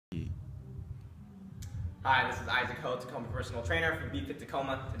Hi, this is Isaac Ho, Tacoma personal trainer for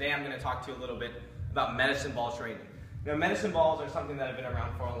Tacoma. Today I'm going to talk to you a little bit about medicine ball training. You know, medicine balls are something that have been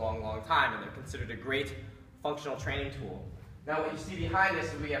around for a long, long time, and they're considered a great functional training tool. Now what you see behind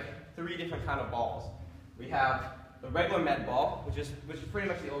us is we have three different kind of balls. We have the regular med ball, which is pretty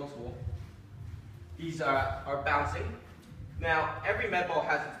much the old school. These are bouncing. Now every med ball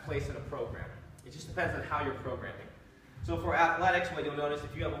has its place in a program. It just depends on how you're programming. So for athletics, what you'll notice,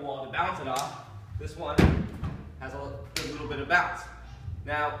 if you have a wall to bounce it off, this one has a little bit of bounce.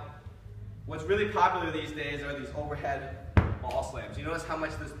 Now, what's really popular these days are these overhead ball slams. You notice how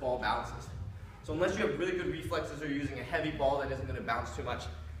much this ball bounces. So unless you have really good reflexes or you're using a heavy ball that isn't going to bounce too much,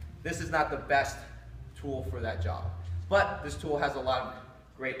 this is not the best tool for that job. But this tool has a lot of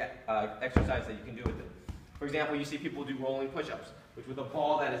great exercise that you can do with it. For example, you see people do rolling push-ups, which with a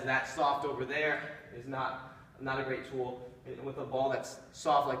ball that is that soft over there is not a great tool. And with a ball that's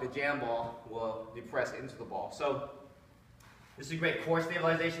soft like the jam ball will depress into the ball. So this is a great core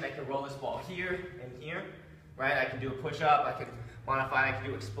stabilization. I can roll this ball here and here, right? I can do a push-up, I can modify, I can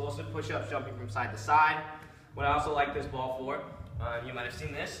do explosive push-ups, jumping from side to side. What I also like this ball for, you might have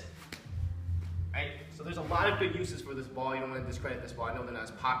seen this, right? So there's a lot of good uses for this ball. You don't want to discredit this ball. I know they're not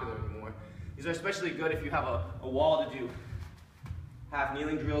as popular anymore. These are especially good if you have a wall to do half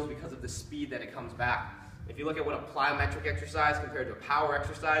kneeling drills because of the speed that it comes back. If you look at what a plyometric exercise compared to a power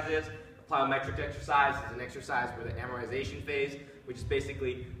exercise is, a plyometric exercise is an exercise where the energization phase, which is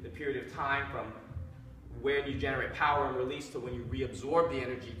basically the period of time from when you generate power and release to when you reabsorb the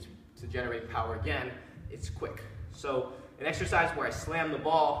energy to generate power again, it's quick. So an exercise where I slam the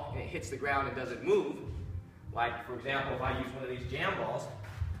ball and it hits the ground and doesn't move, like for example if I use one of these jam balls,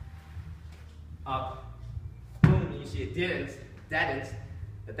 up, boom, and you see it deadens,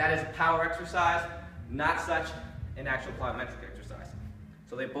 that is a power exercise, not such an actual plyometric exercise.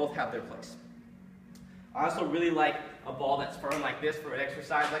 So they both have their place. I also really like a ball that's firm like this for an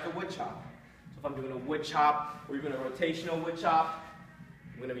exercise like a wood chop. So if I'm doing a wood chop or even a rotational wood chop,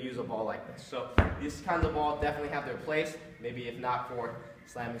 I'm going to use a ball like this. So these kinds of balls definitely have their place, maybe if not for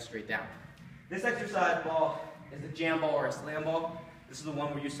slamming straight down. This exercise ball is a jam ball or a slam ball. This is the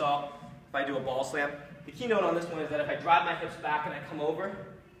one where you saw if I do a ball slam. The keynote on this one is that if I drive my hips back and I come over,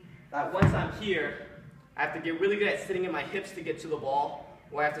 that once I'm here, I have to get really good at sitting in my hips to get to the ball,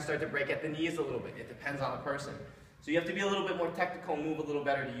 or I have to start to break at the knees a little bit. It depends on the person. So you have to be a little bit more technical and move a little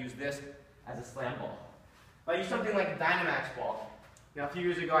better to use this as a slam ball. If I use something like a Dynamax ball, now a few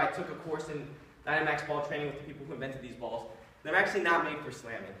years ago I took a course in Dynamax ball training with the people who invented these balls. They're actually not made for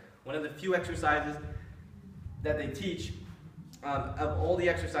slamming. One of the few exercises that they teach, of all the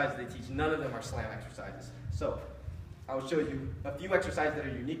exercises they teach, none of them are slam exercises. So I'll show you a few exercises that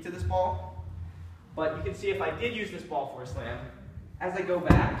are unique to this ball. But you can see if I did use this ball for a slam, as I go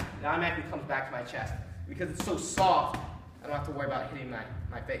back, it automatically comes back to my chest. Because it's so soft, I don't have to worry about hitting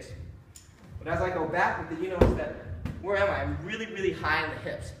my face. But as I go back, you notice that, where am I? I'm really, really high in the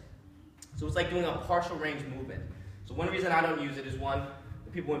hips. So it's like doing a partial range movement. So one reason I don't use it is one,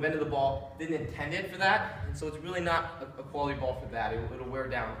 the people who invented the ball didn't intend it for that, and so it's really not a quality ball for that. It'll wear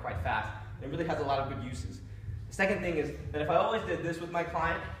down quite fast. It really has a lot of good uses. The second thing is that if I always did this with my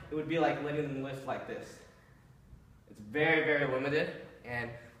client, it would be like letting them lift like this. It's very, very limited, and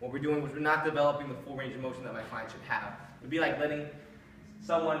what we're doing is we're not developing the full range of motion that my client should have. It would be like letting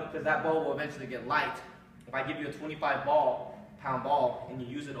someone, because that ball will eventually get light, if I give you a 25-pound ball and you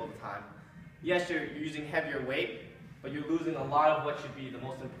use it all the time, yes, you're using heavier weight, but you're losing a lot of what should be the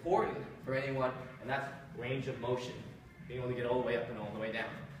most important for anyone, and that's range of motion, being able to get all the way up and all the way down.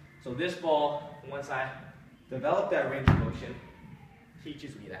 So this ball, once I develop that range of motion,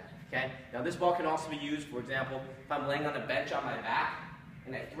 teaches me that, okay? Now this ball can also be used, for example, if I'm laying on a bench on my back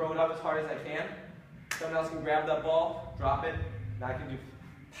and I throw it up as hard as I can, someone else can grab that ball, drop it, and I can do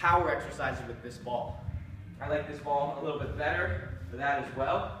power exercises with this ball. I like this ball a little bit better for that as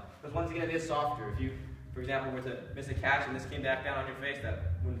well, because once again it is softer. If you, for example, were to miss a catch and this came back down on your face,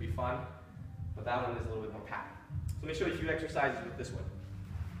 that wouldn't be fun, but that one is a little bit more packed. So let me show you a few exercises with this one.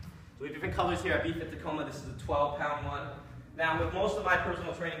 So we have different colors here. at Tacoma, this is a 12-pound one. Now, with most of my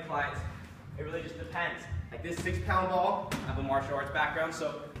personal training clients, it really just depends. Like this 6-pound ball, I have a martial arts background,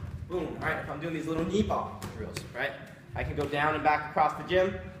 so boom, right? If I'm doing these little knee ball drills, right? I can go down and back across the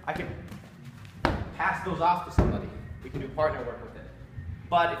gym. I can pass those off to somebody. We can do partner work with it.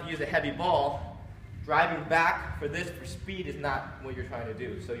 But if you use a heavy ball, driving back for this for speed is not what you're trying to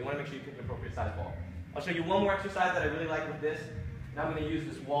do. So you want to make sure you pick an appropriate size ball. I'll show you one more exercise that I really like with this. Now I'm going to use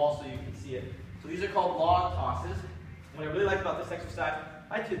this wall so you can see it. So these are called log tosses. What I really like about this exercise,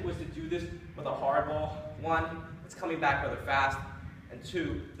 my tip was to do this with a hard ball. One, it's coming back rather fast, and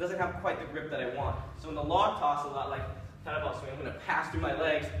 2, it doesn't have quite the grip that I want. So in the log toss, a lot like kettlebell swing, I'm going to pass through my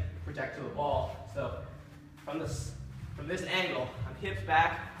legs, project to the ball. So from this angle, I'm hips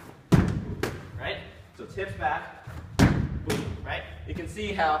back, right? So it's hips back, boom, right? You can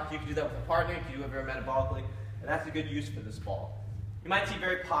see how you can do that with a partner, you can do it very metabolically, and that's a good use for this ball. You might see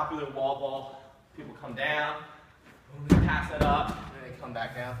very popular wall ball. People come down, pass it up, and then they come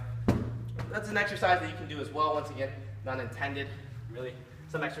back down. That's an exercise that you can do as well. Once again, not intended. Really,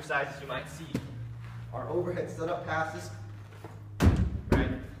 some exercises you might see are overhead setup passes, right?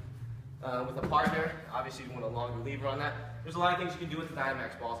 With a partner, obviously you want a longer lever on that. There's a lot of things you can do with the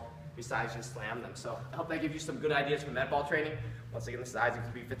Dynamax balls besides just slam them. So I hope that gives you some good ideas for med ball training. Once again, this is Isaac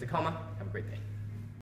with Tacoma. Have a great day.